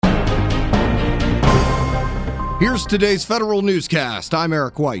Here's today's Federal Newscast. I'm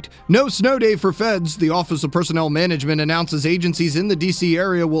Eric White. No snow day for feds. The Office of Personnel Management announces agencies in the D.C.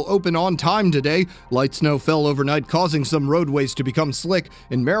 area will open on time today. Light snow fell overnight, causing some roadways to become slick.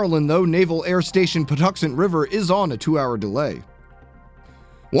 In Maryland, though, Naval Air Station Patuxent River is on a 2-hour delay.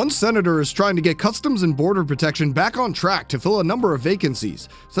 One senator is trying to get Customs and Border Protection back on track to fill a number of vacancies.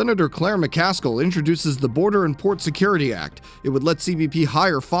 Senator Claire McCaskill introduces the Border and Port Security Act. It would let CBP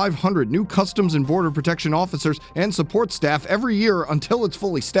hire 500 new Customs and Border Protection officers and support staff every year until it's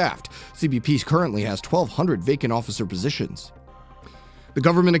fully staffed. CBP currently has 1,200 vacant officer positions. The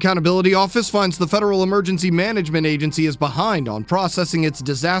Government Accountability Office finds the Federal Emergency Management Agency is behind on processing its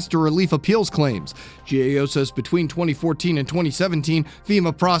disaster relief appeals claims. GAO says between 2014 and 2017,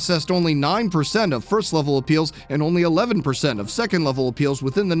 FEMA processed only 9% of first-level appeals and only 11% of second-level appeals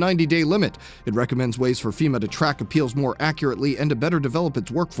within the 90-day limit. It recommends ways for FEMA to track appeals more accurately and to better develop its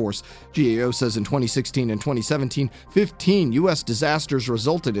workforce. GAO says in 2016 and 2017, 15 U.S. disasters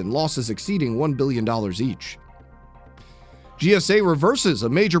resulted in losses exceeding $1 billion each. GSA reverses a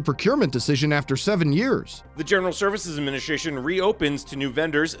major procurement decision after 7 years. The General Services Administration reopens to new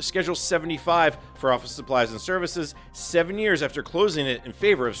vendors Schedule 75 for office supplies and services 7 years after closing it in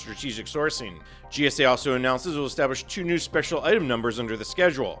favor of strategic sourcing. GSA also announces it will establish 2 new special item numbers under the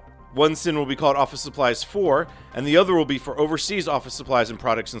schedule. One SIN will be called Office Supplies 4, and the other will be for overseas office supplies and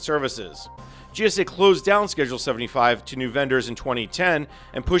products and services. GSA closed down Schedule 75 to new vendors in 2010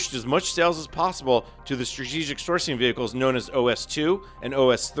 and pushed as much sales as possible to the strategic sourcing vehicles known as OS2 and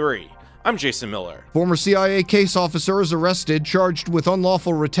OS3. I'm Jason Miller. Former CIA case officer is arrested, charged with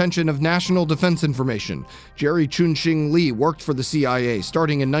unlawful retention of national defense information. Jerry Chun-Shing Lee worked for the CIA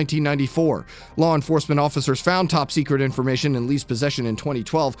starting in 1994. Law enforcement officers found top-secret information in Lee's possession in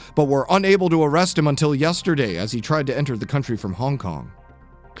 2012, but were unable to arrest him until yesterday as he tried to enter the country from Hong Kong.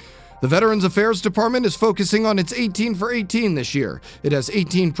 The Veterans Affairs Department is focusing on its 18 for 18 this year. It has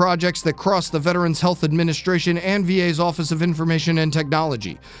 18 projects that cross the Veterans Health Administration and VA's Office of Information and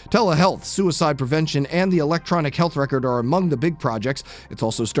Technology. Telehealth, suicide prevention, and the electronic health record are among the big projects. It's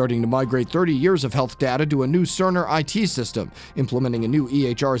also starting to migrate 30 years of health data to a new Cerner IT system. Implementing a new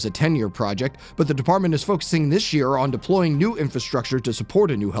EHR is a 10-year project, but the department is focusing this year on deploying new infrastructure to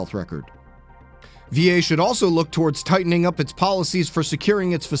support a new health record. VA should also look towards tightening up its policies for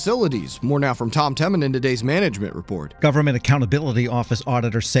securing its facilities. More now from Tom Temin in today's management report. Government Accountability Office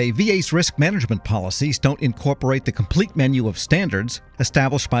auditors say VA's risk management policies don't incorporate the complete menu of standards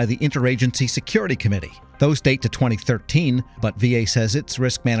established by the Interagency Security Committee. Those date to 2013, but VA says its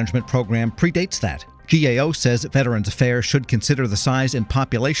risk management program predates that. GAO says Veterans Affairs should consider the size and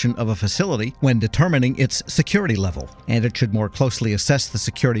population of a facility when determining its security level, and it should more closely assess the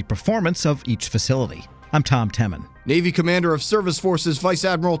security performance of each facility. I'm Tom Temin. Navy Commander of Service Forces Vice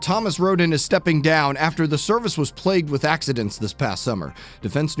Admiral Thomas Roden is stepping down after the service was plagued with accidents this past summer.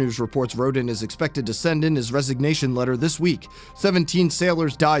 Defense News reports Roden is expected to send in his resignation letter this week. 17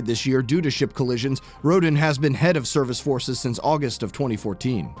 sailors died this year due to ship collisions. Roden has been head of Service Forces since August of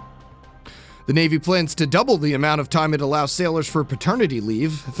 2014. The Navy plans to double the amount of time it allows sailors for paternity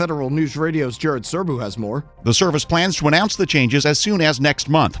leave. Federal News Radio's Jared Serbu has more. The service plans to announce the changes as soon as next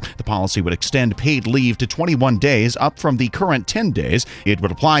month. The policy would extend paid leave to 21 days, up from the current 10 days. It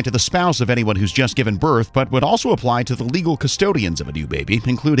would apply to the spouse of anyone who's just given birth, but would also apply to the legal custodians of a new baby,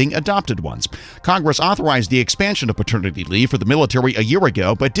 including adopted ones. Congress authorized the expansion of paternity leave for the military a year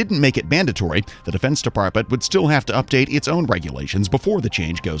ago, but didn't make it mandatory. The Defense Department would still have to update its own regulations before the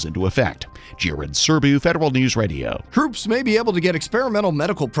change goes into effect. Jared Serbu, Federal News Radio. Troops may be able to get experimental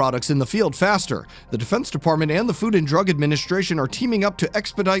medical products in the field faster. The Defense Department and the Food and Drug Administration are teaming up to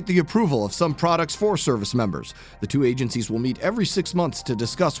expedite the approval of some products for service members. The two agencies will meet every 6 months to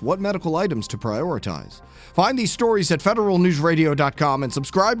discuss what medical items to prioritize. Find these stories at federalnewsradio.com and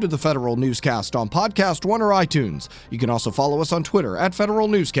subscribe to the Federal Newscast on Podcast One or iTunes. You can also follow us on Twitter at Federal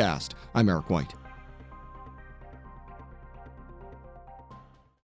Newscast. I'm Eric White.